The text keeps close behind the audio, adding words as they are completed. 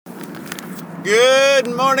Good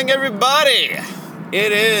morning, everybody.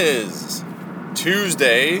 It is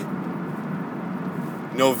Tuesday,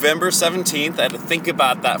 November 17th. I had to think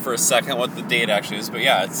about that for a second, what the date actually is. But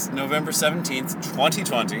yeah, it's November 17th,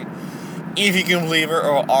 2020. If you can believe it,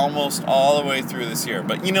 or almost all the way through this year.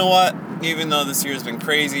 But you know what? Even though this year has been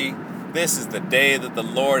crazy, this is the day that the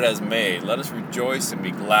Lord has made. Let us rejoice and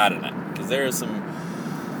be glad in it. Because there is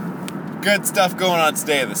some good stuff going on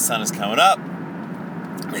today. The sun is coming up.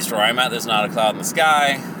 At least where I'm at, there's not a cloud in the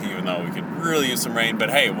sky, even though we could really use some rain, but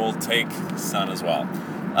hey, we'll take sun as well.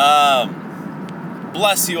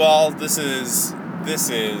 Bless you all. This is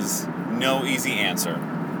No Easy Answer,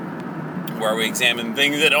 where we examine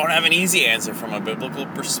things that don't have an easy answer from a biblical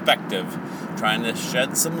perspective, trying to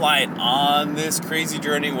shed some light on this crazy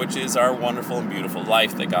journey, which is our wonderful and beautiful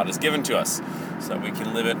life that God has given to us, so that we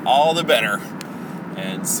can live it all the better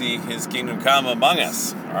and see His kingdom come among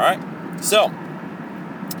us. All right? So,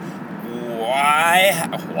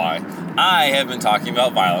 why I have been talking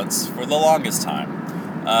about violence for the longest time,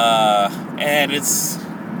 and it's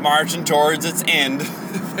marching towards its end.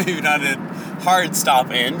 Maybe not a hard stop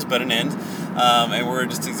end, but an end. And we're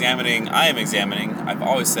just examining. I've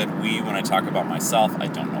always said we when I talk about myself. I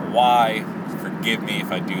don't know why. Forgive me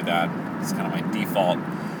if I do that. It's kind of my default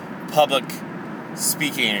public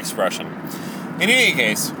speaking expression. In any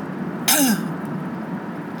case,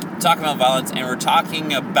 talking about violence, and we're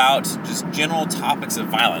talking about just general topics of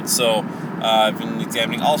violence. So I've been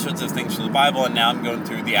examining all sorts of things from the Bible, and now I'm going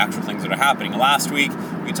through the actual things that are happening. Last week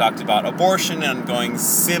we talked about abortion, and I'm going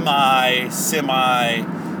semi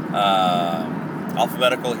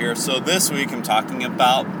alphabetical here. So this week I'm talking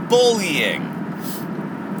about bullying,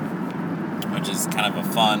 which is kind of a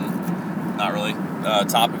fun, not really,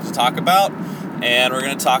 topic to talk about. And we're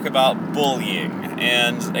going to talk about bullying.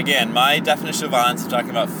 And again, my definition of violence, I'm talking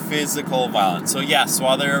about physical violence. So yes,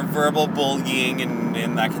 while there are verbal bullying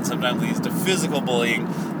and that can sometimes lead to physical bullying,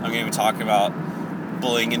 I'm going to be talking about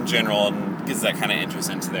bullying in general and gives that kind of interest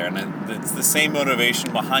into there. And it's the same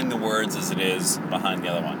motivation behind the words as it is behind the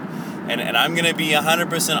other one. And I'm going to be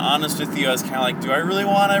 100% honest with you. I was kind of like, do I really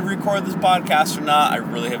want to record this podcast or not? I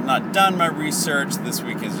really have not done my research. This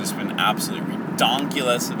week has just been absolutely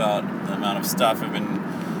redonkulous about the amount of stuff I've been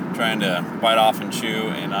trying to bite off and chew,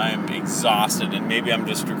 and I'm exhausted. And maybe I'm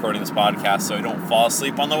just recording this podcast so I don't fall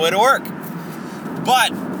asleep on the way to work.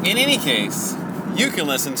 But in any case, you can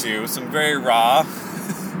listen to some very raw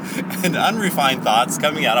and unrefined thoughts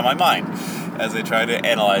coming out of my mind as I try to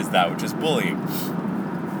analyze that, which is bullying.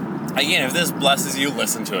 Again, if this blesses you,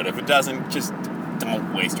 listen to it. If it doesn't, just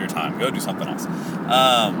don't waste your time. Go do something else.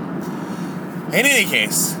 In any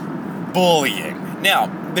case, bullying. Now,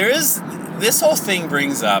 this whole thing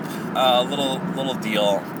brings up a little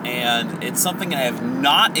deal, and it's something I have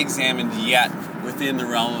not examined yet within the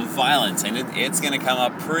realm of violence, and it's going to come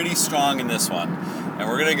up pretty strong in this one. And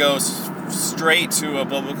we're going to go straight to a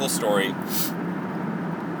biblical story,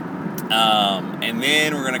 and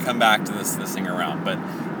then we're going to come back to this thing around. But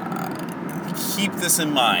keep this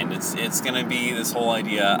in mind. It's going to be this whole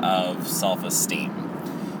idea of self-esteem.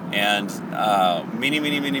 And many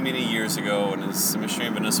years ago, when I was a missionary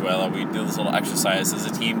in Venezuela, we did this little exercise as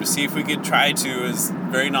a team to see if we could try to, as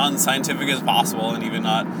very non-scientific as possible, and even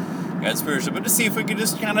not get spiritual, but to see if we could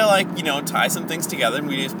just kind of tie some things together. And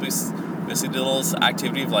we just basically did a little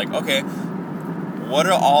activity of okay, what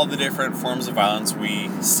are all the different forms of violence we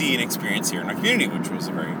see and experience here in our community, which was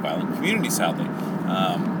a very violent community, sadly.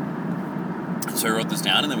 So I wrote this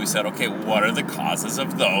down, and then we said, okay, what are the causes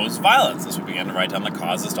of those violence? So we began to write down the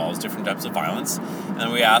causes to all those different types of violence. And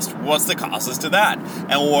then we asked, what's the causes to that?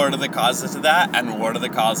 And what are the causes to that? And what are the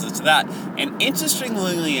causes to that? And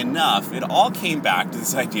interestingly enough, it all came back to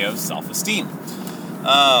this idea of self-esteem.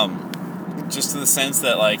 Just in the sense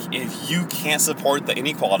that, if you can't support the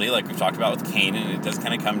inequality, like we've talked about with Cain, and it does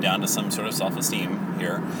kind of come down to some sort of self-esteem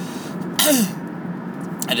here,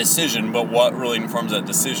 a decision, but what really informs that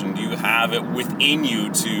decision? Do you have it within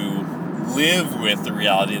you to live with the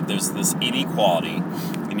reality that there's this inequality,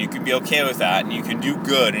 and you can be okay with that, and you can do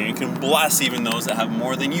good, and you can bless even those that have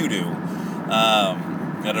more than you do,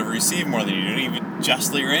 that have received more than you do, even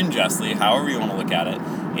justly or unjustly, however you want to look at it.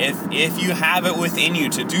 If you have it within you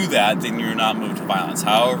to do that, then you're not moved to violence.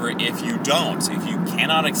 However, if you don't, if you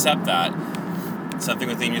cannot accept that, something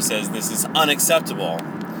within you says this is unacceptable,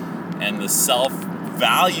 and the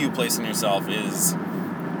self-value placed in yourself is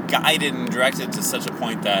guided and directed to such a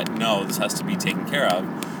point that, no, this has to be taken care of,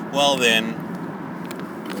 well then,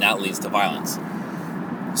 that leads to violence.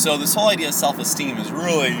 So this whole idea of self-esteem is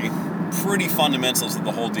really pretty fundamental to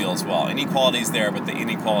the whole deal as well. Inequality is there, but the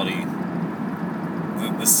inequality,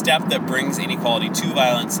 the step that brings inequality to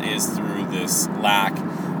violence is through this lack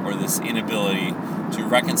or this inability to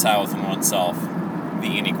reconcile within oneself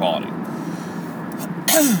the inequality.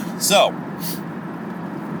 So,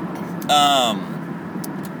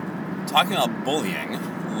 talking about bullying,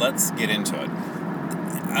 let's get into it.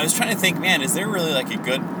 I was trying to think, man, is there really like a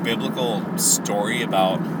good biblical story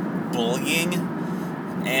about bullying?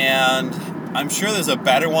 And I'm sure there's a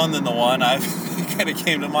better one than the one I've kind of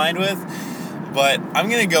came to mind with, but I'm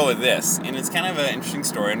going to go with this, and it's kind of an interesting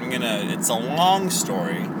story, and it's a long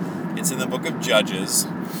story. It's in the book of Judges.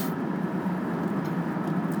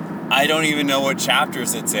 I don't even know what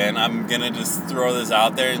chapters it's in. I'm going to just throw this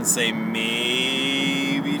out there and say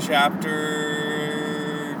maybe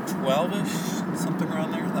chapter 12-ish, something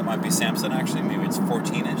around there. That might be Samson, actually. Maybe it's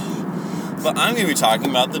 14-ish. But I'm going to be talking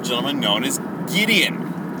about the gentleman known as Gideon.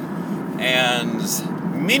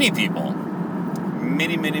 And many people,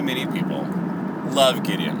 many people love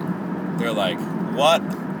Gideon. They're like, what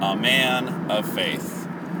a man of faith.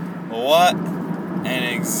 What an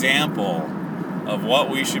example of what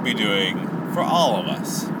we should be doing for all of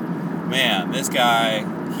us. Man, this guy,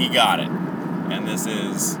 he got it. And this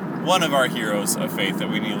is one of our heroes of faith that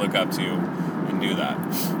we need to look up to and do that.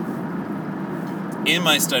 In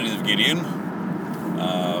my studies of Gideon,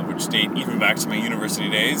 which date even back to my university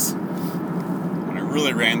days, when I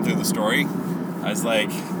really ran through the story, I was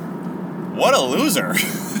like, what a loser.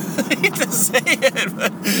 I hate to say it,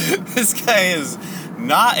 but this guy is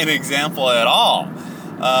not an example at all.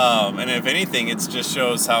 And if anything, it just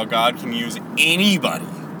shows how God can use anybody.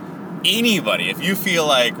 Anybody. If you feel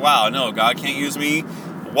like, wow, no, God can't use me,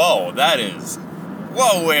 whoa, that is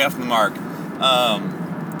way off the mark.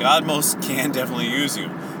 God most can definitely use you.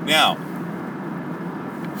 Now,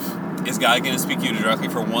 is God going to speak to you directly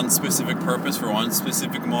for one specific purpose, for one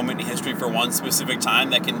specific moment in history, for one specific time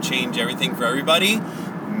that can change everything for everybody?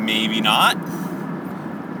 Maybe not.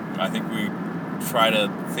 I think we try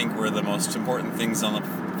to think we're the most important things on the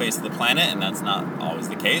face of the planet, and that's not always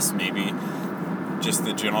the case. Maybe just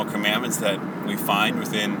the general commandments that we find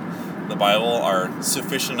within the Bible are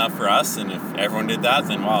sufficient enough for us, and if everyone did that,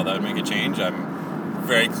 then wow, that would make a change. I'm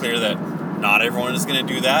very clear that not everyone is going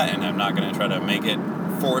to do that, and I'm not going to try to make it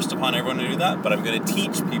forced upon everyone to do that, but I'm going to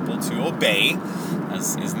teach people to obey,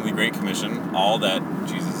 as is in the Great Commission, all that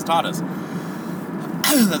Jesus has taught us.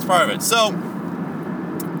 That's part of it. So,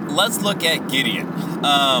 let's look at Gideon.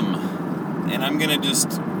 And I'm going to just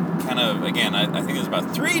kind of, again, I think there's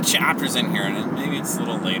about 3 chapters in here, and maybe it's a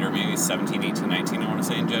little later, maybe 17, 18, 19, I want to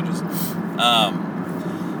say, in Judges.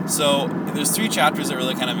 So there's 3 chapters that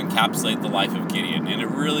really kind of encapsulate the life of Gideon, and it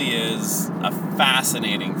really is a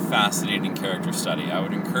fascinating character study. I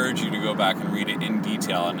would encourage you to go back and read it in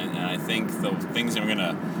detail, and I think the things I'm going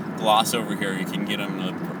to gloss over here, you can get them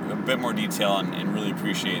in a bit more detail and really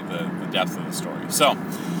appreciate the depth of the story. So,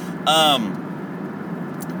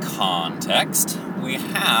 context, we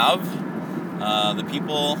have the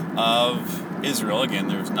people of Israel. Again,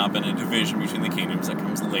 there's not been a division between the kingdoms. That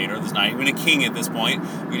comes later. There's not even a king at this point.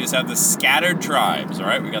 We just have the scattered tribes, all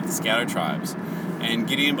right? We got the scattered tribes. And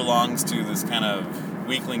Gideon belongs to this kind of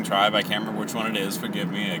weakling tribe. I can't remember which one it is.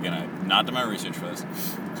 Forgive me. Again, I've not done my research for this.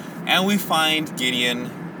 And we find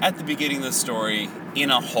Gideon at the beginning of the story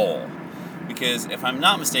in a hole. Because if I'm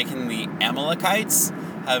not mistaken, the Amalekites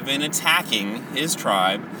have been attacking his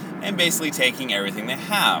tribe and basically taking everything they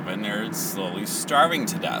have, and they're slowly starving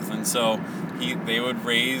to death. And so they would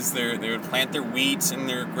plant their wheat and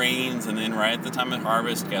their grains, and then right at the time of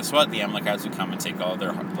harvest, guess what? The Amalekites would come and take all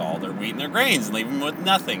their wheat and their grains and leave them with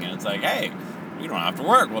nothing. And it's like, hey, we don't have to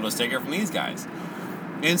work. We'll just take it from these guys.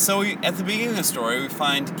 And so at the beginning of the story, we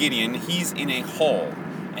find Gideon. He's in a hole,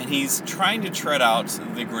 and he's trying to tread out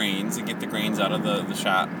the grains and get the grains out of the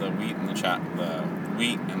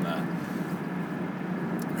wheat and the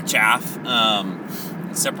chaff,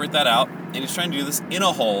 separate that out, and he's trying to do this in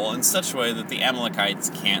a hole in such a way that the Amalekites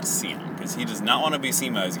can't see him, because he does not want to be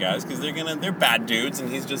seen by these guys, because they're bad dudes,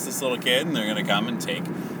 and he's just this little kid, and they're gonna come and take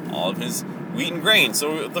all of his wheat and grain.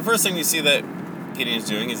 So the first thing you see that Gideon's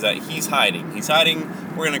doing is that he's hiding.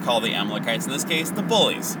 We're gonna call the Amalekites, in this case, the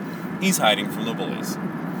bullies. He's hiding from the bullies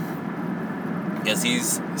because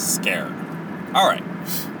he's scared. All right.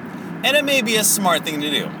 And it may be a smart thing to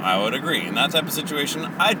do. I would agree. In that type of situation,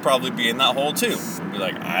 I'd probably be in that hole too. I'd be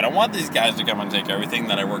like, I don't want these guys to come and take everything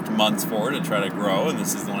that I worked months for to try to grow, and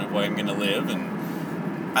this is the only way I'm going to live, and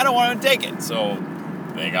I don't want to take it. So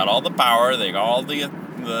they got all the power. They got all the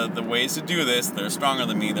ways to do this. They're stronger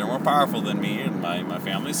than me. They're more powerful than me and my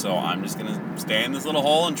family, so I'm just going to stay in this little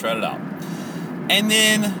hole and tread it out. And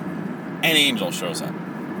then an angel shows up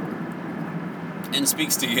and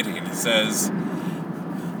speaks to Gideon. It says,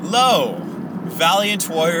 "Lo, valiant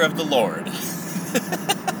warrior of the Lord.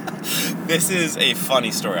 This is a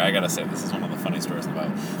funny story. I gotta say, this is one of the funny stories in the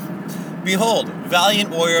Bible. Behold, valiant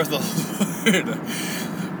warrior of the Lord.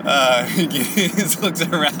 He looks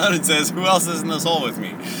around and says, who else is in this hole with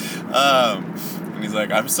me? And he's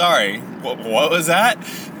like, I'm sorry, what was that?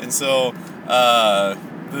 And so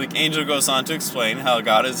the angel goes on to explain how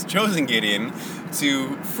God has chosen Gideon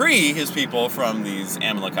to free his people from these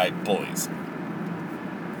Amalekite bullies.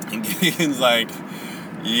 And Gideon's like,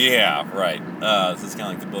 yeah, right. This is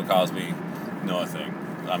kind of like the Bill Cosby Noah thing.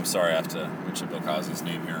 I'm sorry I have to mention Bill Cosby's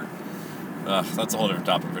name here. That's a whole different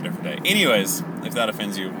topic for a different day. Anyways, if that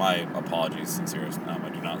offends you, my apologies, sincere. I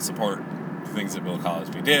do not support the things that Bill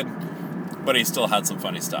Cosby did, but he still had some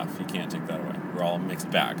funny stuff. You can't take that away. We're all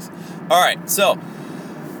mixed bags. All right, so,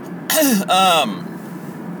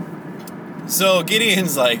 so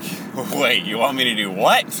Gideon's like, wait, you want me to do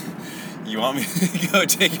what? You want me to go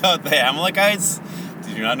take out the Amalekites?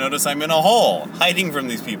 Did you not notice I'm in a hole, hiding from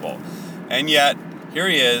these people? And yet, here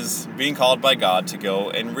he is, being called by God to go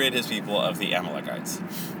and rid his people of the Amalekites.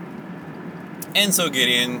 And so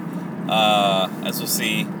Gideon, as we'll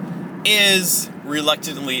see, is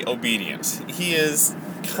reluctantly obedient. He is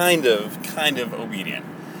kind of obedient.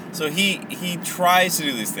 So he tries to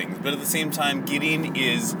do these things, but at the same time, Gideon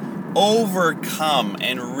is overcome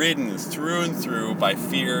and ridden through and through by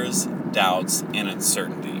fears, doubts, and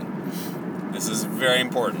uncertainty. This is very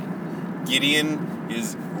important. Gideon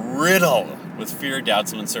is riddled with fear,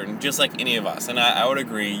 doubts, and uncertainty, just like any of us. And I would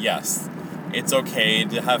agree, yes, it's okay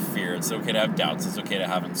to have fear, it's okay to have doubts, it's okay to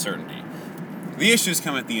have uncertainty. The issues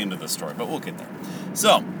come at the end of the story, but we'll get there.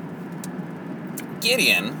 So,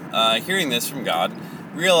 Gideon, hearing this from God,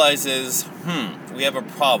 realizes, we have a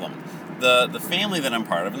problem. The family that I'm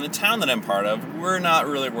part of and the town that I'm part of, we're not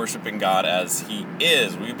really worshiping God as he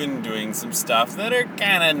is. We've been doing some stuff that are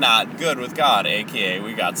kind of not good with God, aka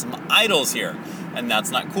we got some idols here, and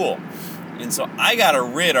that's not cool. And so I gotta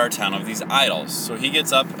rid our town of these idols. So he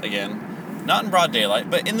gets up, again, not in broad daylight,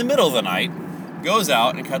 but in the middle of the night, goes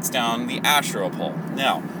out and cuts down the Asherah pole.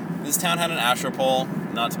 Now, this town had an Asherah pole,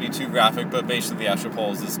 not to be too graphic, but basically the Asherah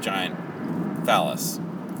pole is this giant phallus,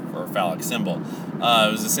 or phallic symbol.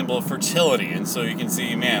 It was a symbol of fertility, and so you can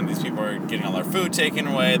see, man, these people are getting all their food taken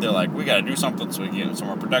away. They're like, we gotta do something so we get some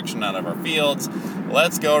more production out of our fields.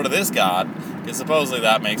 Let's go to this God, because supposedly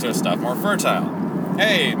that makes our stuff more fertile.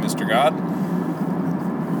 Hey, Mr. God,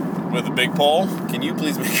 with a big pole, can you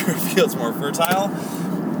please make our fields more fertile?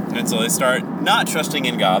 And so they start not trusting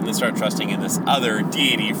in God, and they start trusting in this other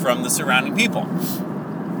deity from the surrounding people.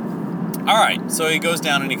 Alright, so he goes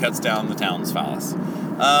down and he cuts down the town's phallus.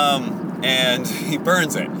 And he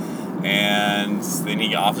burns it. And then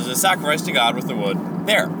he offers a sacrifice to God with the wood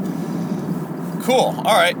there. Cool,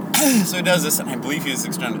 alright. So he does this, and I believe he is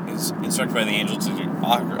instructed by the angel to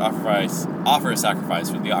offer a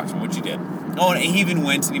sacrifice with the oxen, which he did. Oh, and he even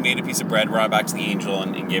went and he made a piece of bread, brought it back to the angel,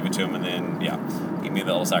 and gave it to him, and then, he made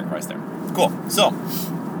that little sacrifice there. Cool. So,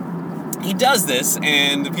 he does this,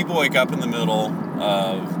 and the people wake up in the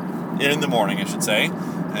morning, I should say,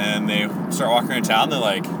 and they start walking around town. They're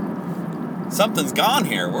like, something's gone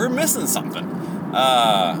here. We're missing something.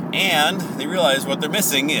 And they realize what they're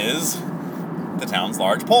missing is the town's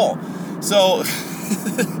large pole. So,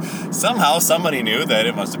 somehow somebody knew that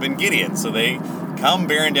it must have been Gideon, so they come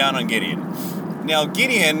bearing down on Gideon. Now,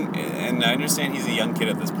 Gideon, and I understand he's a young kid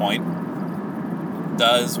at this point,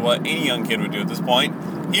 does what any young kid would do at this point.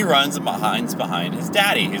 He runs and hides behind his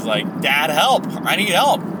daddy. He's like, Dad, help! I need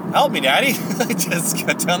help! Help me, Daddy! Just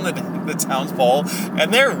cut down the town's pole,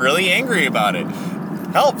 and they're really angry about it.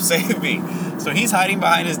 Help! Save me! So he's hiding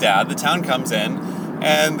behind his dad. The town comes in,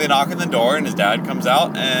 and they knock on the door, and his dad comes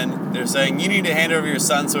out, and they're saying, you need to hand over your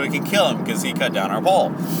son so we can kill him, because he cut down our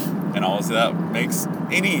pole. And obviously that makes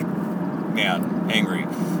any man angry.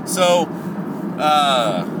 So,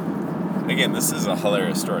 again, this is a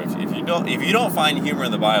hilarious story. If you don't find humor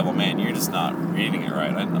in the Bible, man, you're just not reading it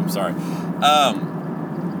right. I'm sorry.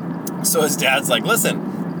 So his dad's like,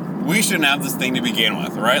 listen, we shouldn't have this thing to begin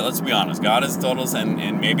with, right? Let's be honest. God has told us,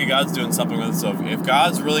 and maybe God's doing something with it. So if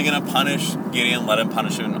God's really going to punish Gideon, let him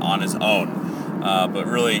punish him on his own. But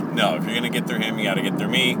really, no, if you're going to get through him, you got to get through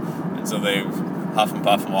me. And so they huff and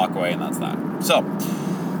puff and walk away, and that's that. So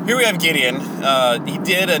here we have Gideon. He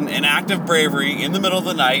did an act of bravery in the middle of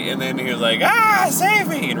the night, and then he was like, save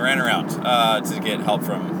me, and ran around to get help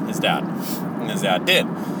from his dad. And his dad did.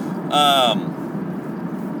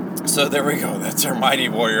 So there we go. That's our mighty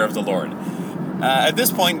warrior of the Lord. At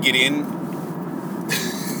this point, Gideon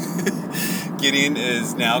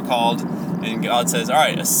is now called, and God says, all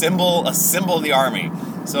right, assemble the army.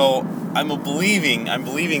 So I'm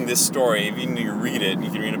believing this story. Even if you read it,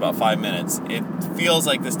 you can read it about 5 minutes. It feels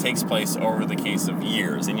like this takes place over the case of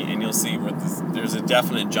years, and you'll see there's a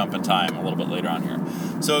definite jump in time a little bit later on here.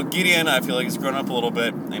 So Gideon, I feel like, has grown up a little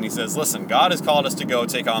bit, and he says, listen, God has called us to go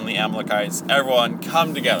take on the Amalekites. Everyone,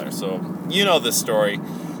 come together. So you know this story.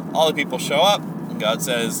 All the people show up, and God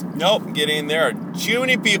says, nope, Gideon, there are too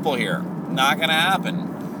many people here. Not going to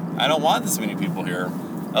happen. I don't want this many people here.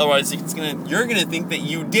 Otherwise, you're going to think that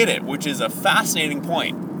you did it, which is a fascinating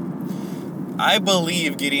point. I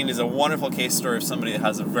believe Gideon is a wonderful case story of somebody that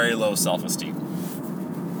has a very low self-esteem.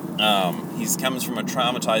 He comes from a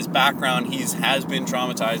traumatized background. He has been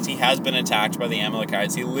traumatized. He has been attacked by the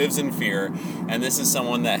Amalekites. He lives in fear. And this is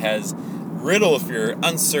someone that has riddled with fear,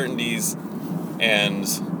 uncertainties,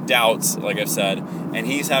 and doubts, like I've said. And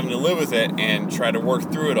he's having to live with it and try to work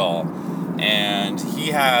through it all. And he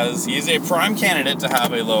is a prime candidate to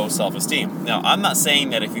have a low self-esteem. Now, I'm not saying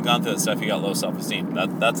that if you've gone through that stuff, you got low self-esteem.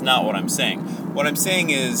 That's not what I'm saying. What I'm saying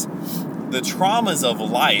is the traumas of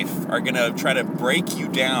life are going to try to break you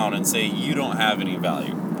down and say you don't have any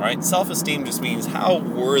value. All right? Self-esteem just means how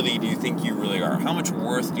worthy do you think you really are? How much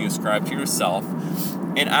worth do you ascribe to yourself?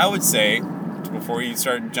 And I would say, before you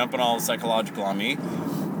start jumping all psychological on me,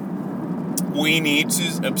 we need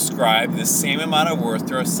to ascribe the same amount of worth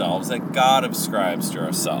to ourselves that God ascribes to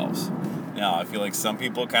ourselves. Now, I feel like some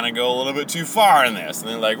people kind of go a little bit too far in this, and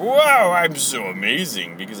they're like, whoa, I'm so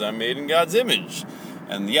amazing because I'm made in God's image.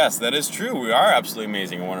 And yes, that is true. We are absolutely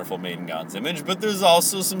amazing and wonderful, made in God's image, but there's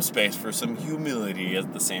also some space for some humility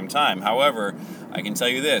at the same time. However, I can tell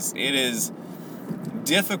you this, it is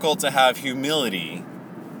difficult to have humility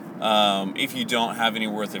if you don't have any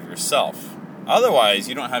worth of yourself. Otherwise,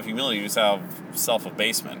 you don't have humility, you just have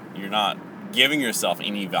self-abasement. You're not giving yourself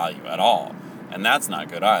any value at all, and that's not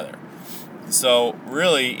good either. So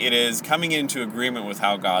really, it is coming into agreement with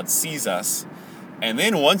how God sees us, and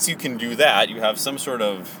then once you can do that, you have some sort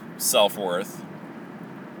of self-worth,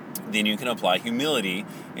 then you can apply humility,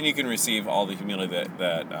 and you can receive all the humility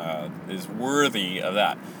that is worthy of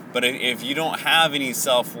that. But if you don't have any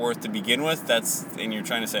self-worth to begin with, and you're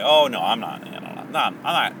trying to say, oh, no, I'm not, I'm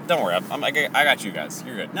not, don't worry, I got you guys,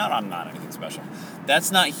 you're good. No, I'm not anything special.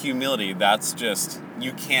 That's not humility, that's just,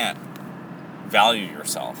 you can't value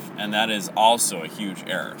yourself, and that is also a huge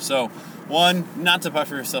error. So, one, not to puff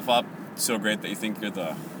yourself up, so great that you think you're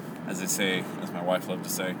the, as they say, as my wife loved to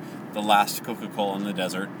say, the last Coca-Cola in the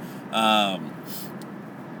desert.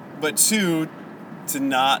 But two, to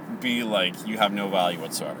not be like you have no value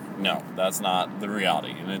whatsoever. No, that's not the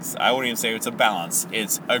reality. And I wouldn't even say it's a balance.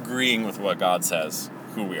 It's agreeing with what God says,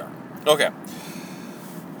 who we are. Okay.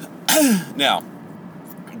 Now,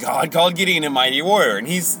 God called Gideon a mighty warrior, and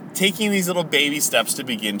he's taking these little baby steps to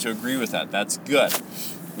begin to agree with that. That's good.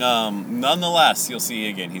 Nonetheless, you'll see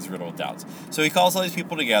again, he's riddled with doubts. So he calls all these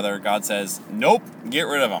people together. God says, nope, get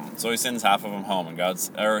rid of them. So he sends half of them home,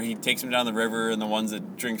 and he takes them down the river, and the ones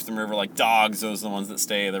that drink from the river like dogs, those are the ones that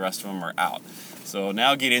stay, the rest of them are out. So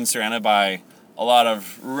now Gideon's surrounded by a lot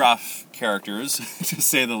of rough characters, to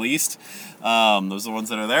say the least. Those are the ones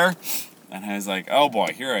that are there. And he's like, oh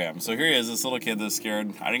boy, here I am. So here he is, this little kid that's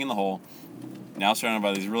scared, hiding in the hole, now surrounded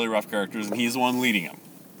by these really rough characters, and he's the one leading them.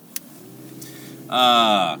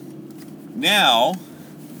 Now,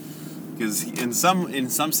 because in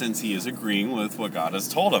some sense he is agreeing with what God has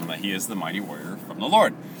told him, that he is the mighty warrior from the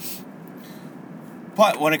Lord.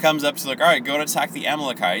 But when it comes up to like, all right, go and attack the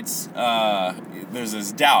Amalekites, there's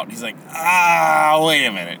this doubt. He's like, wait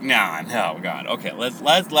a minute, no, God, okay, let's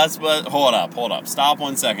hold up, stop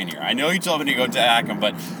 1 second here. I know you told me to go attack them,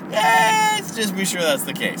 but let's just be sure that's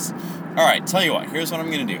the case. All right, tell you what, here's what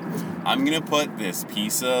I'm gonna do. I'm going to put this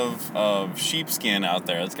piece of sheepskin out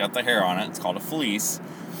there that's got the hair on it. It's called a fleece.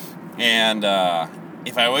 And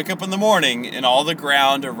if I wake up in the morning and all the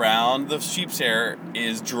ground around the sheep's hair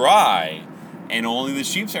is dry and only the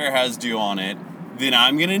sheep's hair has dew on it, then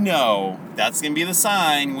I'm going to know, that's going to be the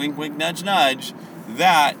sign, wink, wink, nudge, nudge,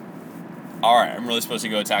 that, all right, I'm really supposed to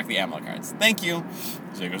go attack the Amalekites. Thank you.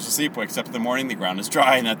 So he goes to sleep, wakes up in the morning, the ground is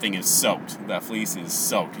dry, and that thing is soaked. That fleece is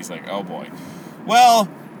soaked. He's like, oh boy. Well,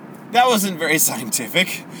 that wasn't very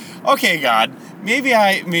scientific. Okay, God, maybe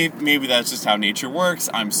that's just how nature works.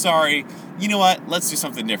 I'm sorry. You know what? Let's do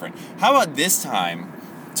something different. How about this time,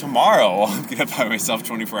 tomorrow, I'm going to buy myself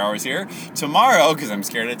 24 hours here. Tomorrow, because I'm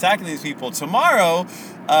scared of attacking these people, tomorrow,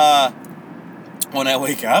 when I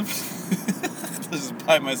wake up, let's just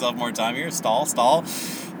buy myself more time here. Stall.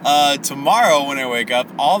 Tomorrow when I wake up,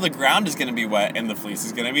 all the ground is going to be wet and the fleece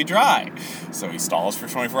is going to be dry. So he stalls for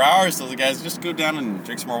 24 hours. So the guys just go down and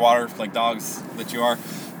drink some more water like dogs that you are.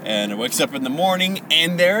 And it wakes up in the morning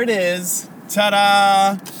and there it is.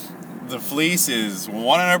 Ta-da! the fleece is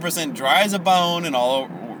 100% dry as a bone, and all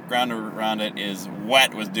ground around it is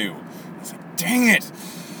wet with dew. He's like, dang it!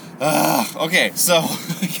 Okay, so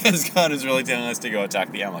I guess God is really telling us to go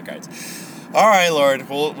attack the Amalekites. All right, Lord,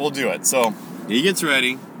 we'll do it. So he gets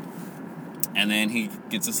ready, and then he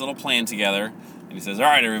gets this little plan together, and he says, all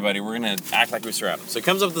right, everybody, we're going to act like we surround him. So he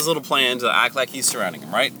comes up with this little plan to act like he's surrounding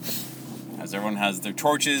him, right? As everyone has their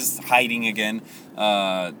torches, hiding again,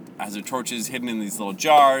 has their torches hidden in these little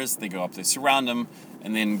jars. They go up, they surround him,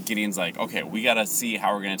 and then Gideon's like, okay, we got to see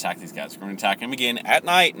how we're going to attack these guys. We're going to attack them again at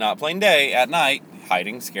night, not plain day, at night,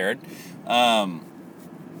 hiding, scared, to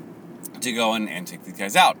go and take these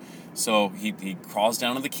guys out. So he crawls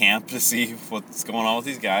down to the camp to see what's going on with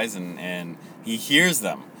these guys, and he hears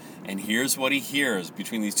them. And here's what he hears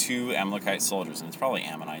between these two Amalekite soldiers. And it's probably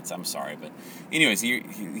Ammonites, I'm sorry. But anyways, he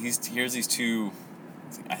hears these two,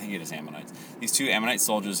 I think it is Ammonites, these two Ammonite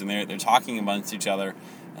soldiers, and they're talking amongst each other.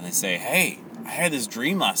 And they say, hey, I had this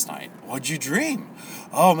dream last night. What'd you dream?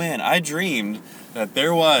 Oh, man, I dreamed that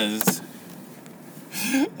there was...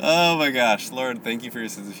 Oh, my gosh. Lord, thank you for your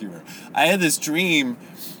sense of humor. I had this dream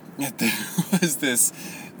that there was this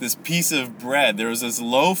piece of bread. There was this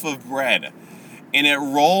loaf of bread. And it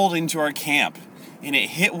rolled into our camp, and it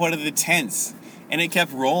hit one of the tents, and it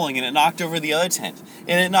kept rolling, and it knocked over the other tent,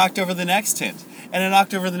 and it knocked over the next tent, and it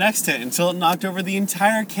knocked over the next tent, until it knocked over the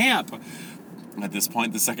entire camp. At this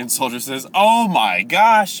point, the second soldier says, oh my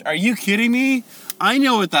gosh, are you kidding me? I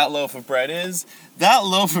know what that loaf of bread is. That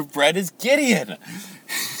loaf of bread is Gideon.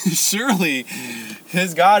 Surely,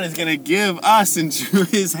 his God is going to give us into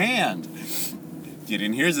his hand.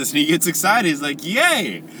 Gideon hears this, and he gets excited. He's like,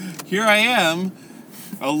 yay! Here I am,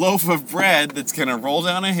 a loaf of bread that's going to roll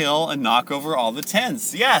down a hill and knock over all the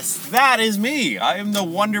tents. Yes, that is me. I am the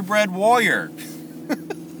Wonder Bread Warrior.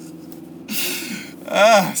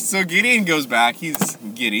 So Gideon goes back. He's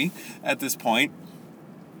giddy at this point.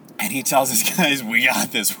 And he tells his guys, we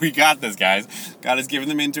got this, guys. God has given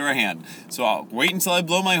them into our hand. So I'll wait until I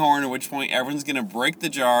blow my horn, at which point everyone's going to break the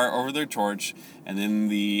jar over their torch. And then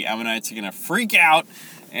the Ammonites are going to freak out,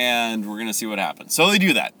 and we're going to see what happens. So they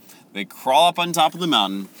do that. They crawl up on top of the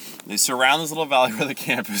mountain. They surround this little valley where the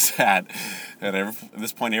camp is at. And at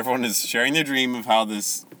this point, everyone is sharing their dream of how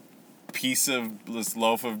this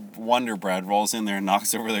loaf of Wonder Bread rolls in there and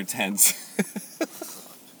knocks over their tents.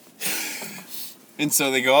 And so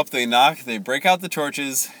they go up, they knock, they break out the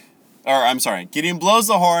torches. Gideon blows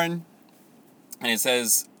the horn. And it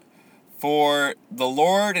says, for the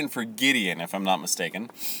Lord and for Gideon, if I'm not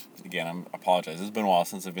mistaken. Again, I apologize. It's been a while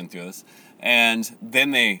since I've been through this. And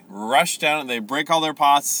then they rush down, they break all their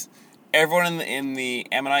pots. Everyone in the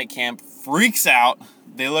Ammonite camp freaks out.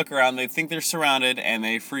 They look around, they think they're surrounded, and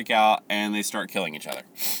they freak out, and they start killing each other.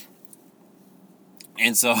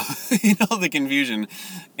 And so, the confusion.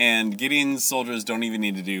 And Gideon's soldiers don't even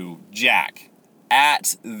need to do jack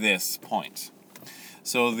at this point.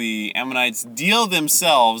 So the Ammonites deal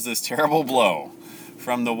themselves this terrible blow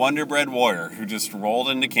from the Wonder Bread Warrior, who just rolled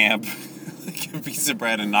into camp like a piece of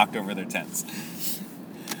bread and knocked over their tents.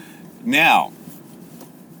 Now,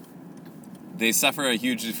 they suffer a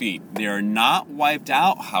huge defeat. They are not wiped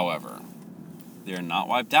out, however. They are not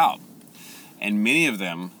wiped out. And many of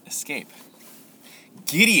them escape.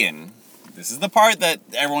 Gideon, this is the part that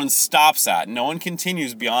everyone stops at. No one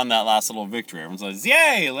continues beyond that last little victory. Everyone says,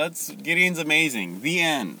 yay, Gideon's amazing. The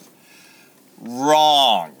end.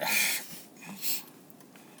 Wrong.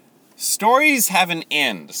 Stories have an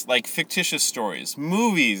end, like fictitious stories.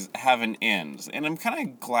 Movies have an end. And I'm kind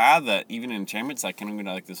of glad that even in Enchantment, it's like kind of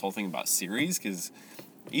like this whole thing about series, because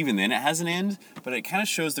even then it has an end, but it kind of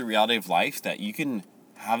shows the reality of life, that you can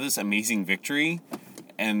have this amazing victory,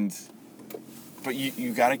 but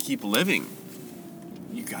you got to keep living.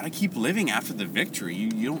 You got to keep living after the victory. You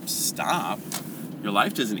don't stop. Your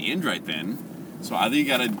life doesn't end right then. So either you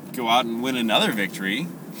got to go out and win another victory,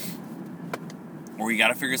 or you got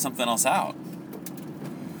to figure something else out.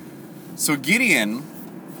 So Gideon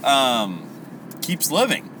keeps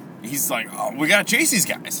living. He's like, oh, we got to chase these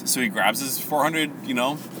guys. So he grabs his 400,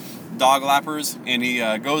 dog lappers, and he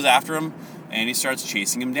goes after him, and he starts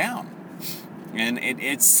chasing him down. And it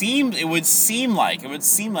would seem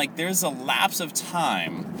like there's a lapse of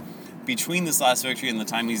time between this last victory and the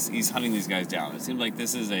time he's hunting these guys down. It seems like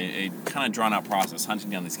this is a kind of drawn out process,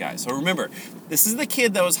 hunting down these guys. So remember, this is the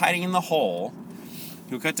kid that was hiding in the hole,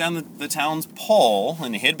 who cut down the town's pole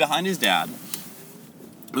and hid behind his dad,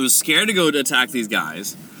 who was scared to go to attack these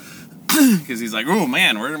guys, because he's like, oh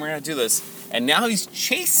man, we're going to do this. And now he's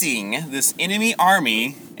chasing this enemy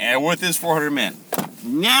army with his 400 men.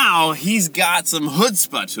 now he's got some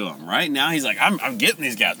chutzpah to him, right? Now he's like, I'm getting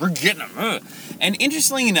these guys. We're getting them. Ugh. And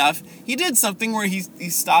interestingly enough, he did something where he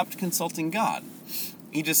stopped consulting God.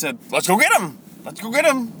 He just said, let's go get him. Let's go get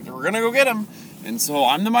him. We're going to go get him. And so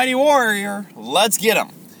I'm the mighty warrior. Let's get him.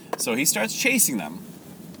 So he starts chasing them.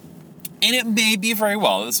 And it may be very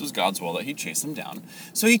well, this was God's will, that he chase them down.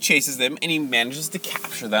 So he chases them, and he manages to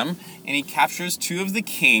capture them. And he captures 2 of the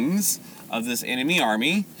kings of this enemy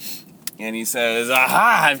army. And he says,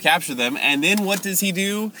 aha, I've captured them. And then what does he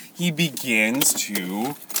do? He begins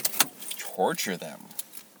to torture them.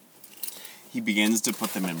 He begins to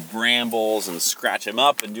put them in brambles and scratch them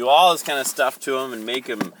up and do all this kind of stuff to them and make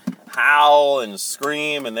them howl and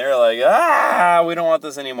scream. And they're like, we don't want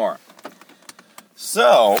this anymore.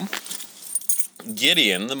 So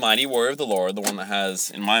Gideon, the mighty warrior of the Lord, the one that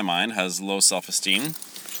has, in my mind, has low self-esteem,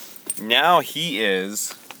 now he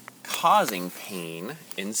is causing pain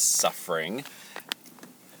and suffering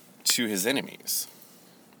to his enemies.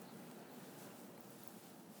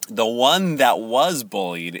 The one that was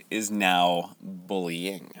bullied is now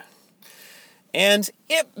bullying. And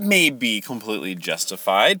it may be completely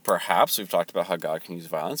justified, perhaps. We've talked about how God can use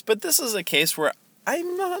violence, but this is a case where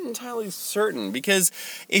I'm not entirely certain, because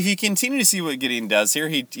if you continue to see what Gideon does here,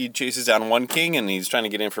 he chases down one king and he's trying to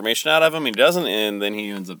get information out of him. He doesn't, and then he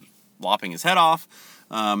ends up lopping his head off.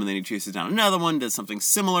 And then he chases down another one, does something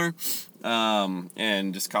similar,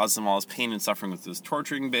 and just causes him all this pain and suffering with this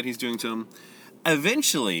torturing bit he's doing to him.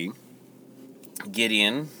 Eventually,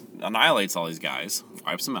 Gideon annihilates all these guys,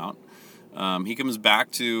 wipes them out. He comes back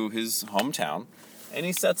to his hometown, and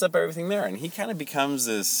he sets up everything there. And he kind of becomes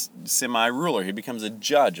this semi-ruler. He becomes a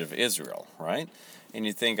judge of Israel, right? And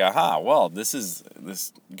you think, well, this is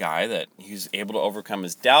this guy that he's able to overcome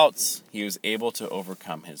his doubts. He was able to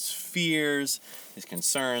overcome his fears, his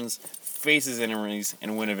concerns, face his enemies,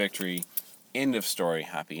 and win a victory. End of story,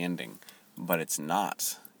 happy ending. But it's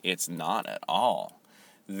not. It's not at all.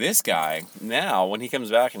 This guy, now, when he comes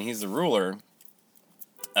back and he's the ruler,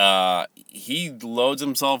 he loads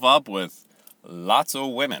himself up with lots of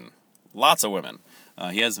women. Lots of women.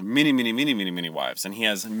 He has many wives, and he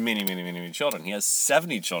has many children. He has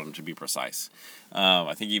 70 children, to be precise.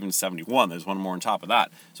 I think even 71. There's one more on top of that.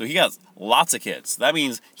 So he has lots of kids. That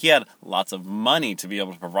means he had lots of money to be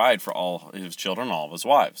able to provide for all his children, all of his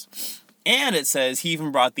wives. And it says he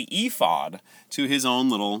even brought the ephod to his own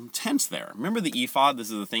little tent there. Remember the ephod?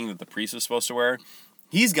 This is the thing that the priest was supposed to wear.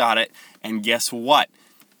 He's got it, and guess what?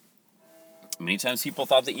 Many times people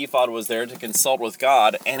thought the ephod was there to consult with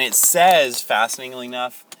God, and it says, fascinatingly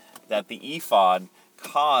enough, that the ephod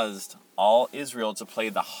caused all Israel to play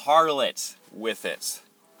the harlot with it.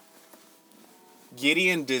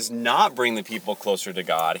 Gideon does not bring the people closer to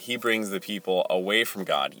God. He brings the people away from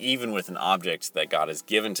God, even with an object that God has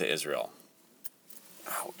given to Israel.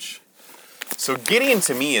 Ouch. So Gideon,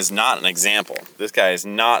 to me, is not an example. This guy is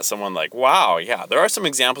not someone like, wow, yeah, there are some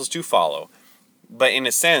examples to follow. But in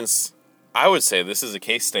a sense, I would say this is a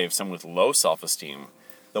case study of someone with low self-esteem,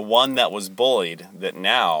 the one that was bullied that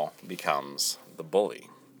now becomes the bully.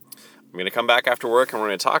 I'm going to come back after work and we're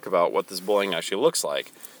going to talk about what this bullying actually looks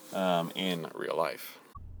like in real life.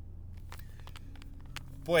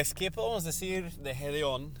 Pues, ¿qué podemos decir de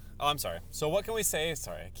Gideon? Oh, I'm sorry. So what can we say?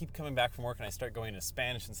 Sorry, I keep coming back from work and I start going to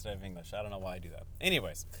Spanish instead of English. I don't know why I do that.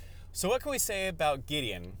 Anyways, so what can we say about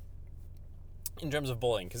Gideon in terms of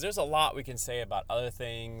bullying? Because there's a lot we can say about other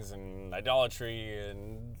things and idolatry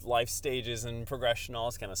and life stages and progression, all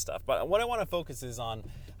this kind of stuff. But what I want to focus is on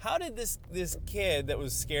how did this kid that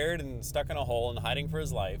was scared and stuck in a hole and hiding for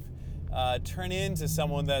his life turn into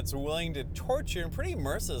someone that's willing to torture and pretty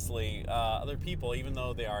mercilessly other people, even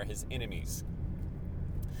though they are his enemies.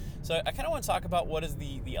 So I kind of want to talk about what is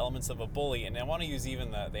the elements of a bully, and I want to use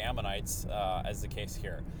even the Ammonites as the case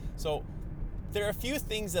here. So there are a few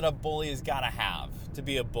things that a bully has got to have to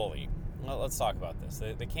be a bully. Well, let's talk about this.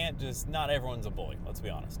 They can't just, not everyone's a bully, let's be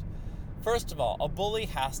honest. First of all, a bully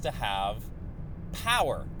has to have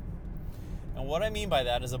power. And what I mean by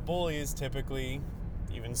that is a bully is typically,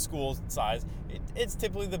 even school size, it's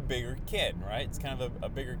typically the bigger kid, right? It's kind of a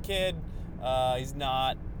bigger kid. He's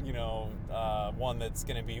not, one that's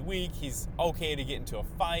going to be weak. He's okay to get into a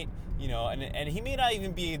fight, and he may not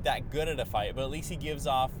even be that good at a fight, but at least he gives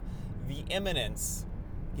off the imminence,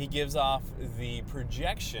 he gives off the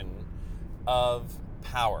projection of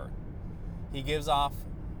power. He gives off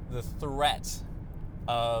the threat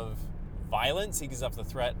of violence. He gives off the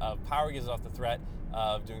threat of power. He gives off the threat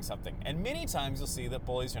of doing something. And many times you'll see that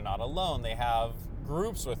bullies are not alone. They have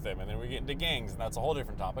groups with them, and then we get into gangs, and that's a whole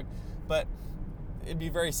different topic. But it'd be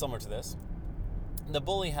very similar to this. The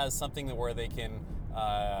bully has something where they can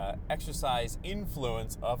exercise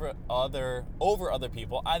influence over other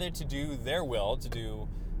people, either to do their will, to do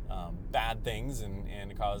bad things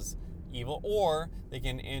and cause evil, or they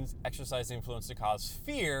can exercise influence to cause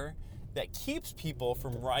fear that keeps people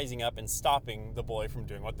from rising up and stopping the bully from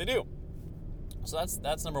doing what they do. So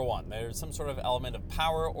that's number one. There's some sort of element of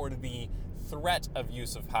power or the threat of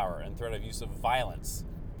use of power and threat of use of violence.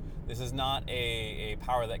 This is not a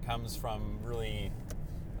power that comes from really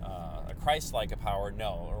a Christ-like power,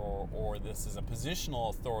 no. Or this is a positional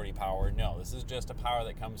authority power, no. This is just a power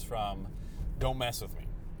that comes from, don't mess with me.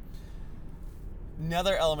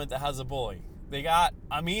 Another element that has a bully. They got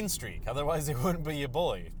a mean streak, otherwise they wouldn't be a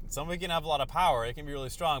bully. Somebody can have a lot of power, it can be really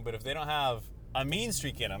strong, but if they don't have a mean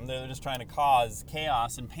streak in them, they're just trying to cause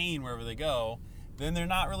chaos and pain wherever they go, then they're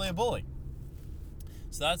not really a bully.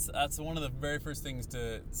 So that's one of the very first things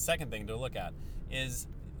second thing to look at is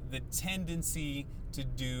the tendency to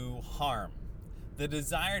do harm. The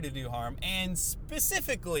desire to do harm, and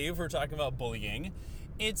specifically, if we're talking about bullying,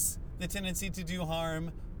 it's the tendency to do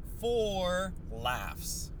harm for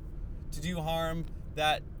laughs. To do harm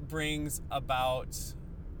that brings about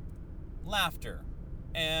laughter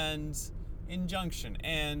and injunction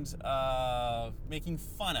and making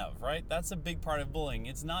fun of, right? That's a big part of bullying.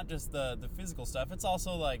 It's not just the physical stuff. It's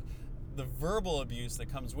also like the verbal abuse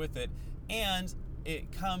that comes with it, and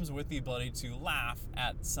it comes with the ability to laugh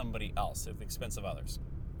at somebody else at the expense of others.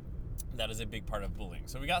 That is a big part of bullying.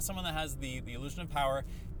 So we got someone that has the illusion of power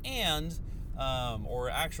and or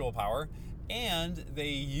actual power, and they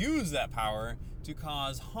use that power to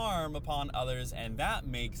cause harm upon others, and that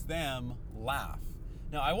makes them laugh.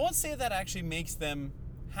 Now, I won't say that actually makes them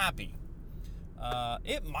happy.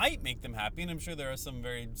 It might make them happy, and I'm sure there are some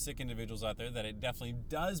very sick individuals out there that it definitely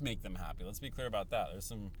does make them happy. Let's be clear about that. There's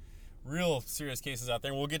some real serious cases out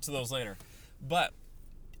there, and we'll get to those later. But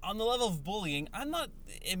on the level of bullying,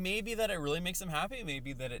 it may be that it really makes them happy, it may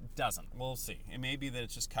be that it doesn't. We'll see. It may be that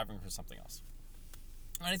it's just covering for something else.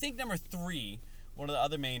 And I think number 3, one of the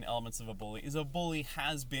other main elements of a bully, is a bully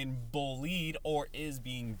has been bullied or is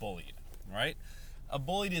being bullied, right? A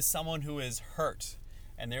bullied is someone who is hurt,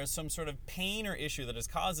 and there's some sort of pain or issue that has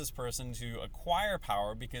caused this person to acquire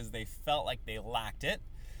power because they felt like they lacked it.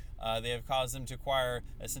 They have caused them to acquire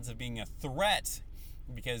a sense of being a threat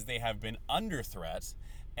because they have been under threat,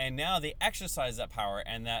 and now they exercise that power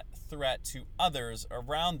and that threat to others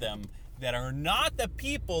around them that are not the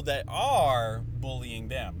people that are bullying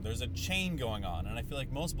them. There's a chain going on, and I feel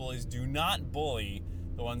like most bullies do not bully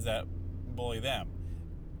the ones that bully them.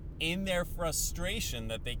 In their frustration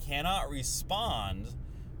that they cannot respond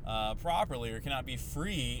properly or cannot be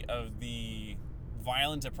free of the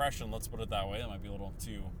violent oppression, let's put it that way, that might be a little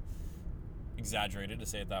too exaggerated to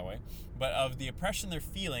say it that way, but of the oppression they're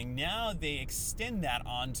feeling, now they extend that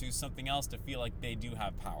onto something else to feel like they do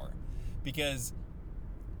have power. Because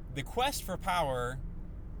the quest for power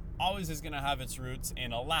always is going to have its roots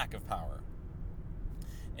in a lack of power.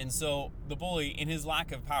 And so the bully, in his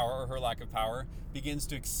lack of power or her lack of power, begins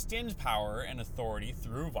to extend power and authority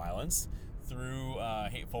through violence, through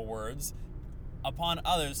hateful words, upon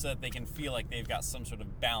others so that they can feel like they've got some sort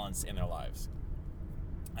of balance in their lives.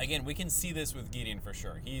 Again, we can see this with Gideon for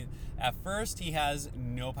sure. At first, he has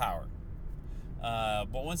no power.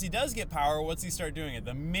 But once he does get power, what's he start doing it?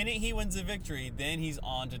 The minute he wins a victory, then he's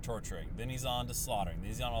on to torturing. Then he's on to slaughtering. Then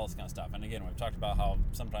he's on all this kind of stuff. And again, we've talked about how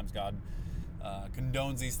sometimes God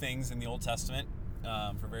condones these things in the Old Testament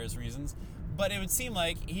for various reasons. But it would seem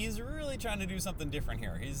like he's really trying to do something different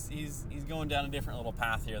here. He's going down a different little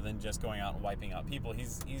path here than just going out and wiping out people.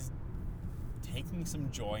 He's taking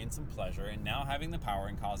some joy and some pleasure and now having the power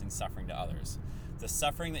and causing suffering to others. The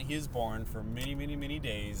suffering that he has borne for many, many, many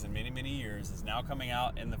days and many, many years is now coming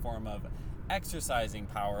out in the form of exercising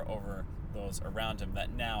power over those around him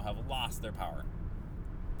that now have lost their power.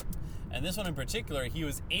 And this one in particular, he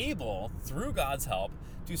was able, through God's help,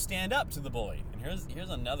 to stand up to the bully. And here's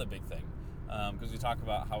another big thing, because we talk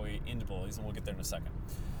about how we end bullies, and we'll get there in a second.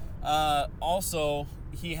 Also,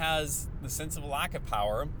 he has the sense of a lack of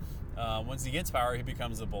power. Once he gets power, he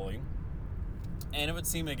becomes a bully. And it would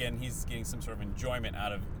seem, again, he's getting some sort of enjoyment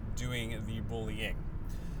out of doing the bullying.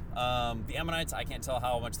 The Ammonites, I can't tell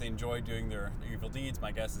how much they enjoy doing their evil deeds.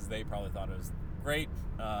 My guess is they probably thought it was great,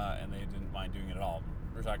 and they didn't mind doing it at all.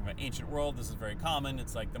 We're talking about ancient world. This is very common.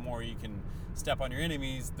 It's like the more you can step on your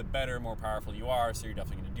enemies, the better, more powerful you are. So you're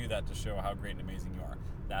definitely going to do that to show how great and amazing you are.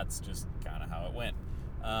 That's just kind of how it went.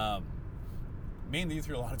 Mainly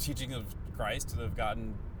through a lot of teaching of Christ that have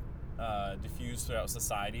gotten diffused throughout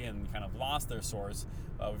society and kind of lost their source.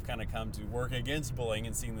 We've kind of come to work against bullying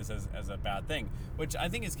and seeing this as a bad thing, which I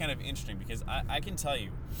think is kind of interesting because I can tell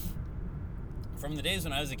you, from the days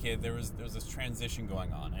when I was a kid, there was this transition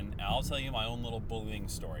going on, and I'll tell you my own little bullying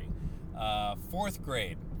story. 4th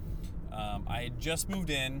grade, I had just moved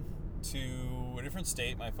in to a different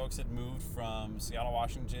state. My folks had moved from Seattle,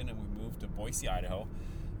 Washington, and we moved to Boise, Idaho,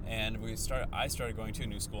 and I started going to a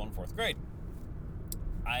new school in 4th grade.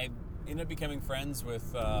 I ended up becoming friends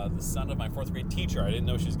with the son of my 4th grade teacher. I didn't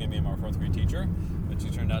know she was going to be my 4th grade teacher, but she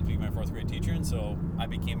turned out to be my 4th grade teacher, and so I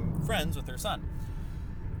became friends with her son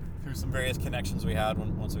through some various connections we had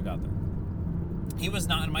once we got there. He was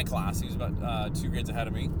not in my class. He was about 2 grades ahead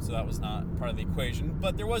of me, so that was not part of the equation.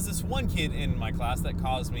 But there was this one kid in my class that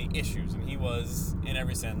caused me issues, and he was, in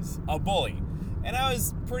every sense, a bully. And I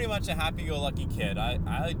was pretty much a happy-go-lucky kid.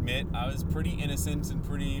 I admit I was pretty innocent and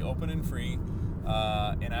pretty open and free,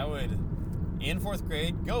 and I would, in 4th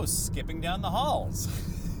grade, go skipping down the halls.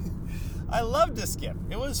 I loved to skip.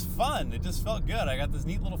 It was fun. It just felt good. I got this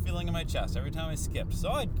neat little feeling in my chest every time I skipped. So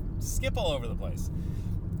I'd skip all over the place.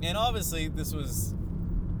 And obviously, this was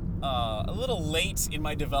a little late in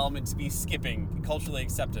my development to be skipping, culturally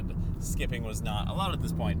accepted. Skipping was not allowed at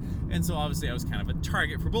this point. And so obviously, I was kind of a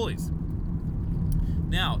target for bullies.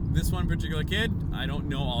 Now, this one particular kid, I don't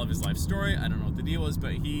know all of his life story. I don't know what the deal was,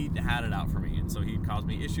 but he had it out for me. And so he caused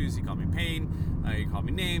me issues. He called me pain. He called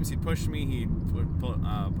me names. He'd push me. He'd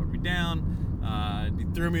put me down. He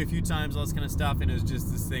threw me a few times, all this kind of stuff. And it was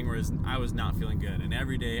just this thing where I was not feeling good. And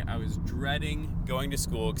every day I was dreading going to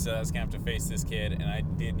school because I was going to have to face this kid. And I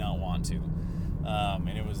did not want to.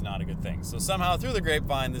 And it was not a good thing. So somehow through the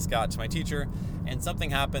grapevine, this got to my teacher, and something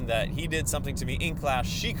happened that he did something to me in class.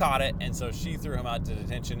 She caught it, and so she threw him out to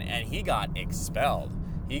detention, and he got expelled.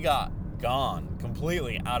 He got gone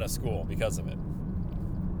completely out of school because of it.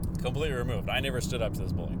 Completely removed. I never stood up to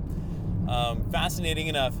this bullying. Fascinating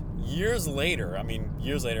enough, years later, I'm in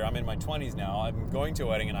my 20s now, I'm going to a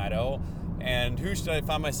wedding in Idaho, and who should I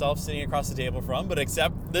find myself sitting across the table from but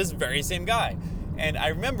except this very same guy. And I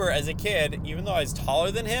remember as a kid, even though I was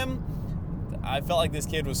taller than him, I felt like this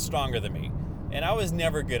kid was stronger than me. And I was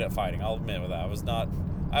never good at fighting, I'll admit with that.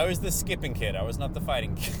 I was the skipping kid, I was not the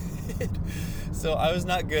fighting kid. So I was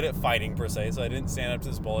not good at fighting per se, so I didn't stand up to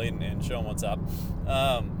this bully and show him what's up.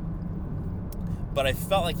 But I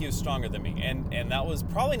felt like he was stronger than me, and that was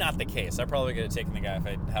probably not the case. I probably could have taken the guy if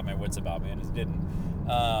I had my wits about me, and just didn't.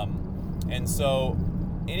 And so,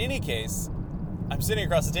 in any case, I'm sitting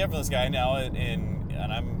across the table from this guy now, and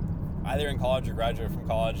I'm either in college or graduated from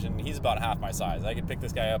college, and he's about half my size. I could pick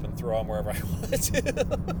this guy up and throw him wherever I wanted to.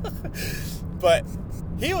 But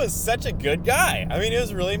he was such a good guy. I mean, it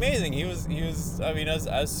was really amazing. I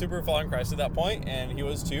was super following Christ at that point, and he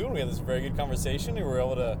was too, and we had this very good conversation, and we were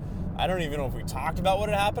able to, I don't even know if we talked about what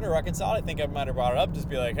had happened or reconciled. I think I might have brought it up, just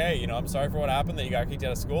be like, hey, I'm sorry for what happened, that you got kicked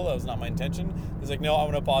out of school. That was not my intention. He's like, no, I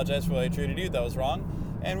want to apologize for what I treated you. That was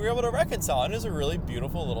wrong. And we were able to reconcile, and it was a really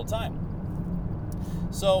beautiful little time.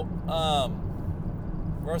 So,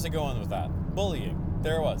 where was I going with that? Bullying.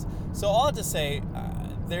 There it was. So all I have to say,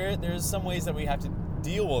 there's some ways that we have to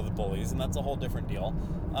deal with bullies, and that's a whole different deal.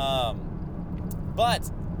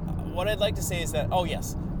 But what I'd like to say is that, oh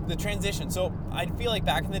yes, the transition. So I feel like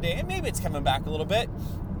back in the day, and maybe it's coming back a little bit,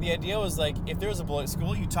 the idea was like, if there was a bully at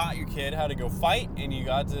school, you taught your kid how to go fight, and you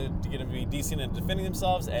got to get them to be decent in defending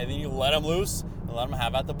themselves, and then you let them loose and let them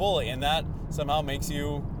have at the bully. And that somehow makes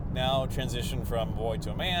you now transition from a boy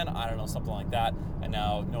to a man, I don't know, something like that, and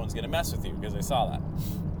now no one's going to mess with you because they saw that.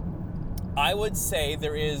 I would say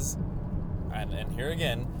there is, and here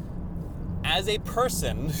again, as a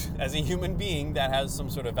person, as a human being, that has some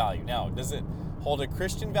sort of value. Now, does it hold a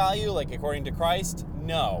Christian value, like according to Christ?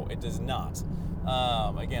 No, it does not.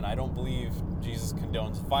 Again, I don't believe Jesus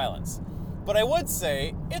condones violence. But I would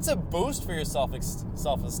say it's a boost for your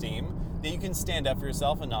self-esteem that you can stand up for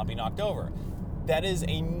yourself and not be knocked over. That is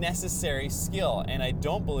a necessary skill, and I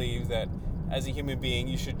don't believe that as a human being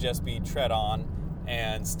you should just be tread on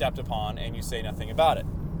and stepped upon and you say nothing about it.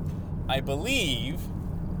 I believe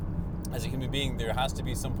as a human being there has to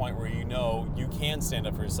be some point where you can stand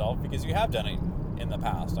up for yourself because you have done it in the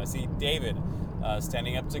past. I see David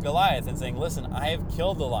standing up to Goliath and saying, listen, I have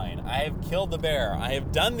killed the lion, I have killed the bear, I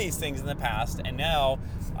have done these things in the past, and now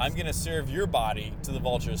I'm going to serve your body to the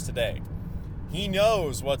vultures today. He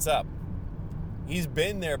knows what's up. He's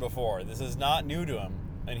been there before. This is not new to him,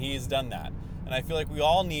 and he has done that. And I feel like we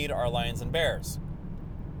all need our lions and bears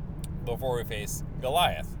before we face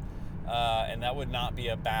Goliath, and that would not be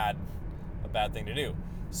a bad thing to do.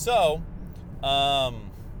 So, but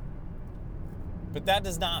that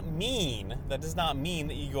does not mean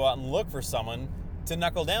that you go out and look for someone to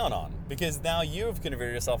knuckle down on, because now you've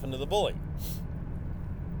converted yourself into the bully.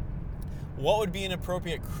 What would be an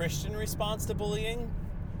appropriate Christian response to bullying?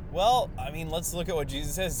 Well, I mean, let's look at what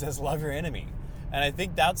Jesus says. He says, love your enemy. And I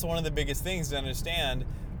think that's one of the biggest things to understand.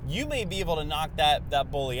 You may be able to knock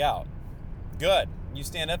that bully out. Good. You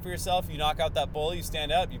stand up for yourself, you knock out that bully, you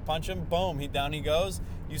stand up, you punch him, boom, down he goes.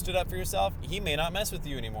 You stood up for yourself, he may not mess with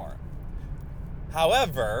you anymore.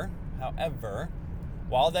 However,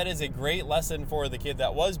 while that is a great lesson for the kid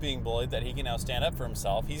that was being bullied, that he can now stand up for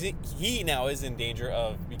himself, he now is in danger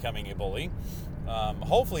of becoming a bully.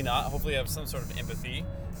 Hopefully not. Hopefully you have some sort of empathy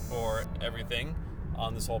for everything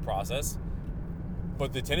on this whole process.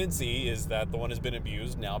 But the tendency is that the one who's been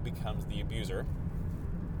abused now becomes the abuser.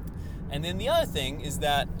 And then the other thing is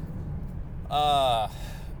that the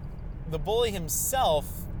bully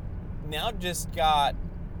himself now just got,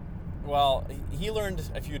 well, he learned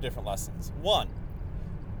a few different lessons. One,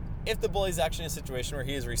 if the bully's actually in a situation where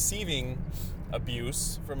he is receiving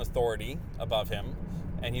abuse from authority above him,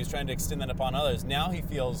 and he's trying to extend that upon others, now he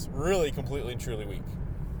feels really completely and truly weak.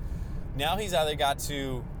 Now he's either got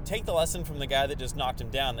to take the lesson from the guy that just knocked him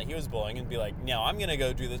down that he was bullying and be like, now I'm going to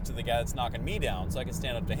go do this to the guy that's knocking me down so I can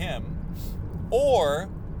stand up to him. Or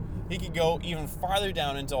he could go even farther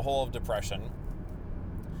down into a hole of depression.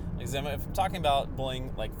 Because if I'm talking about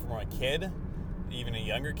bullying like from a kid, even a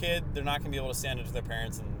younger kid, they're not going to be able to stand up to their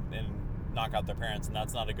parents and knock out their parents, and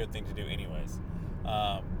that's not a good thing to do anyways.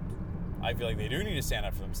 I feel like they do need to stand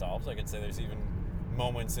up for themselves. I could say there's even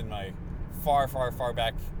moments in my far, far, far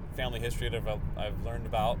back family history that I've learned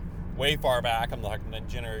about way far back. I'm talking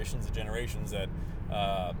generations and generations that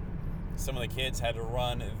some of the kids had to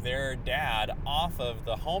run their dad off of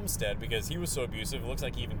the homestead because he was so abusive. It looks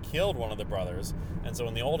like he even killed one of the brothers. And so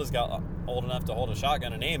when the oldest got old enough to hold a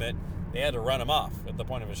shotgun and aim it, they had to run him off at the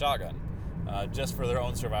point of a shotgun just for their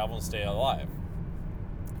own survival and stay alive,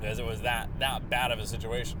 because it was that bad of a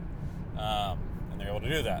situation. And they're able to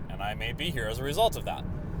do that. And I may be here as a result of that.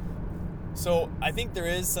 So I think there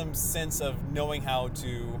is some sense of knowing how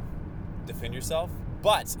to defend yourself.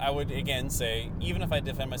 But I would again say, even if I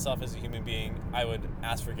defend myself as a human being, I would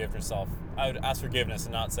ask forgiveness. I would ask forgiveness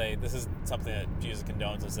and not say this is something that Jesus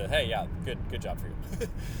condones and say, hey, yeah, good job for you.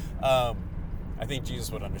 I think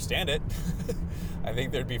Jesus would understand it. I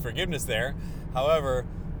think there'd be forgiveness there. However,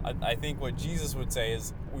 I think what Jesus would say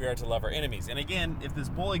is we are to love our enemies. And again, if this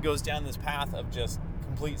bully goes down this path of just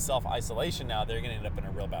complete self-isolation now, they're going to end up in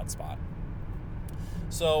a real bad spot.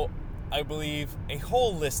 So I believe a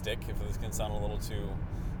holistic, if this can sound a little too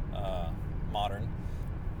modern,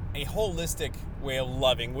 a holistic way of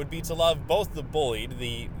loving would be to love both the bullied,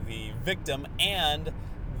 the victim, and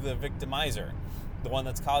the victimizer, the one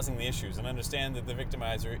that's causing the issues, and understand that the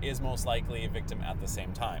victimizer is most likely a victim at the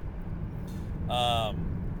same time.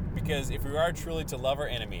 Because if we are truly to love our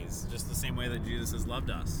enemies, just the same way that Jesus has loved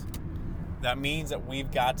us, that means that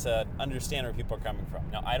we've got to understand where people are coming from.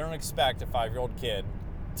 Now, I don't expect a 5-year-old kid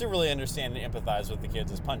to really understand and empathize with the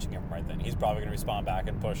kids who's punching him right then. He's probably going to respond back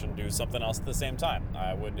and push and do something else at the same time.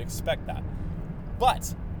 I would expect that.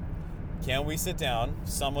 But can we sit down,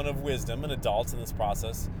 someone of wisdom, an adult in this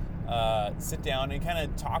process, sit down and kind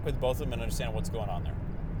of talk with both of them and understand what's going on there?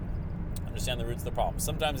 Understand the roots of the problem.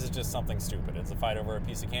 Sometimes it's just something stupid. It's a fight over a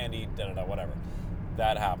piece of candy, whatever.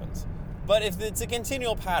 That happens. But if it's a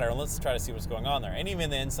continual pattern, let's try to see what's going on there. And even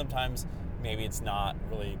then, sometimes maybe it's not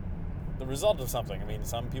really the result of something. I mean,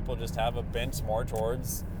 some people just have a bent more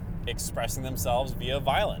towards expressing themselves via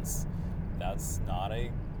violence. That's not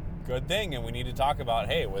a good thing, and we need to talk about,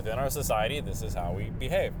 hey, within our society, this is how we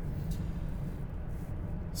behave.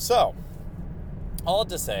 So, all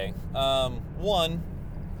to say, one,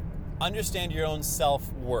 understand your own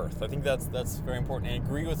self-worth. I think that's very important, and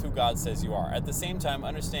agree with who God says you are. At the same time,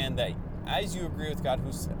 understand that as you agree with God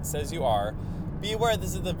who says you are, be aware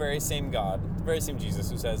this is the very same God, the very same Jesus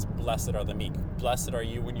who says, blessed are the meek. Blessed are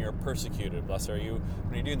you when you're persecuted. Blessed are you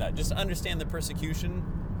when you're doing that. Just understand the persecution,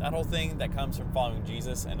 that whole thing that comes from following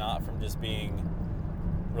Jesus and not from just being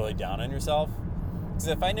really down on yourself. Because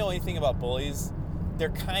if I know anything about bullies, they're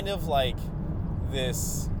kind of like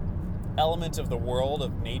this element of the world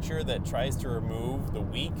of nature that tries to remove the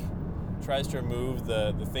weak, tries to remove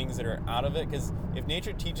the things that are out of it. Because if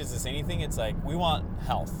nature teaches us anything, it's like we want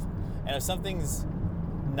health. And if something's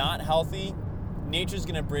not healthy, nature's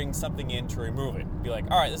going to bring something in to remove it. Be like,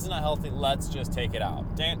 all right, this is not healthy, let's just take it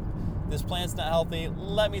out. This plant's not healthy,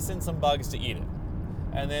 let me send some bugs to eat it.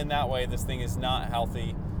 And then that way this thing is not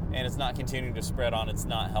healthy and it's not continuing to spread on its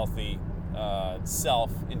not healthy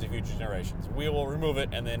self into future generations. We will remove it,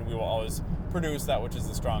 and then we will always produce that which is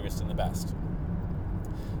the strongest and the best.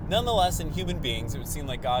 Nonetheless, in human beings, it would seem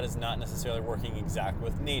like God is not necessarily working exactly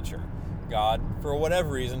with nature. God, for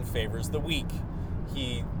whatever reason, favors the weak.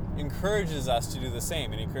 He encourages us to do the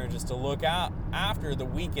same, and encourages us to look out after the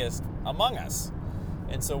weakest among us.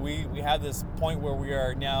 And so we have this point where we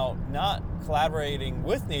are now not collaborating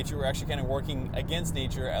with nature, we're actually kind of working against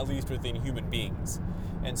nature, at least within human beings.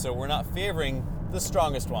 And so we're not favoring the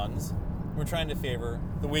strongest ones, we're trying to favor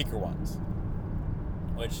the weaker ones.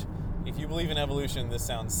 Which, if you believe in evolution, this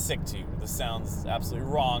sounds sick to you. This sounds absolutely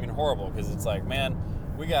wrong and horrible, because it's like, man,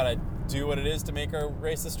 we gotta do what it is to make our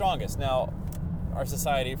race the strongest. Now, our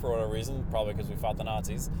society, for whatever reason, probably because we fought the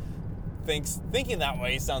Nazis, thinking that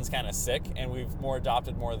way sounds kind of sick, and we've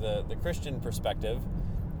adopted the Christian perspective,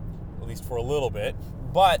 at least for a little bit.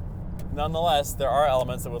 But nonetheless, there are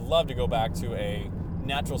elements that would love to go back to a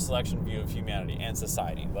natural selection view of humanity and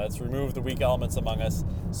society. Let's remove the weak elements among us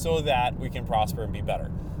so that we can prosper and be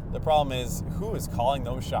better. The problem is, who is calling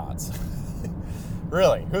those shots?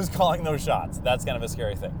 Really, who's calling those shots? That's kind of a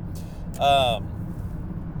scary thing.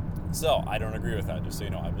 So I don't agree with that, just so you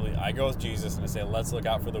know. I go with Jesus and I say, let's look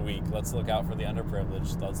out for the weak, let's look out for the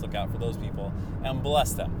underprivileged, let's look out for those people and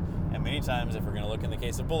bless them. And many times, if we're going to look in the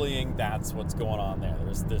case of bullying, that's what's going on there.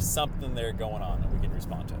 There's something there going on that we can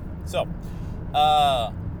respond to. So,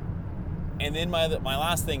 and then my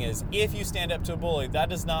last thing is, if you stand up to a bully, that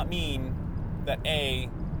does not mean that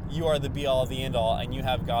you are the be-all, the end-all, and you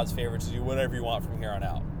have God's favor to do whatever you want from here on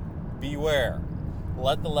out. Beware.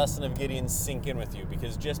 Let the lesson of Gideon sink in with you,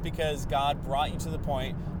 because just because God brought you to the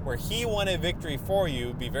point where he won a victory for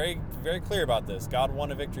you, be very, very clear about this. God won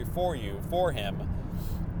a victory for you, for him.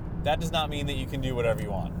 That does not mean that you can do whatever you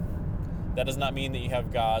want. That does not mean that you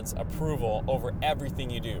have God's approval over everything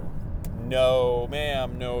you do. No,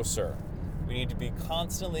 ma'am, no, sir. We need to be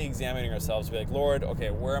constantly examining ourselves, be like, Lord,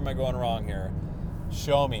 okay, where am I going wrong here?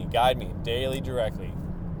 Show me, guide me, daily, directly.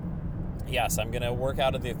 Yes, I'm going to work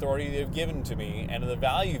out of the authority you've given to me and of the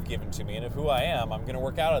value you've given to me and of who I am. I'm going to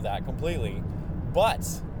work out of that completely.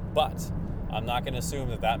 But I'm not going to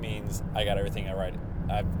assume that means I got everything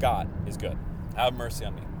I've got is good. Have mercy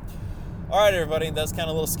on me. All right, everybody, that's kind of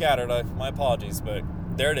a little scattered. My apologies, but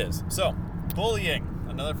there it is. So, bullying,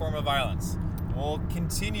 another form of violence. We'll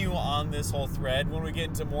continue on this whole thread. When we get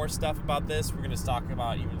into more stuff about this, we're going to talk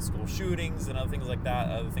about even school shootings and other things like that,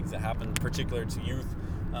 other things that happen particular to youth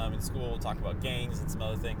in school. We'll talk about gangs and some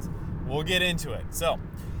other things. We'll get into it. So,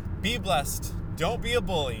 be blessed. Don't be a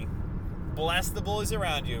bully. Bless the bullies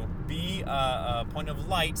around you. Be a point of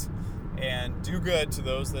light and do good to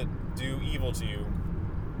those that do evil to you.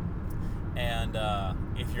 And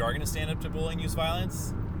if you are going to stand up to bullying and use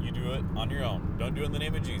violence, you do it on your own. Don't do it in the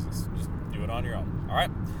name of Jesus. Just do it on your own. All right?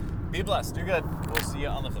 Be blessed. Do good. We'll see you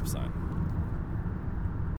on the flip side.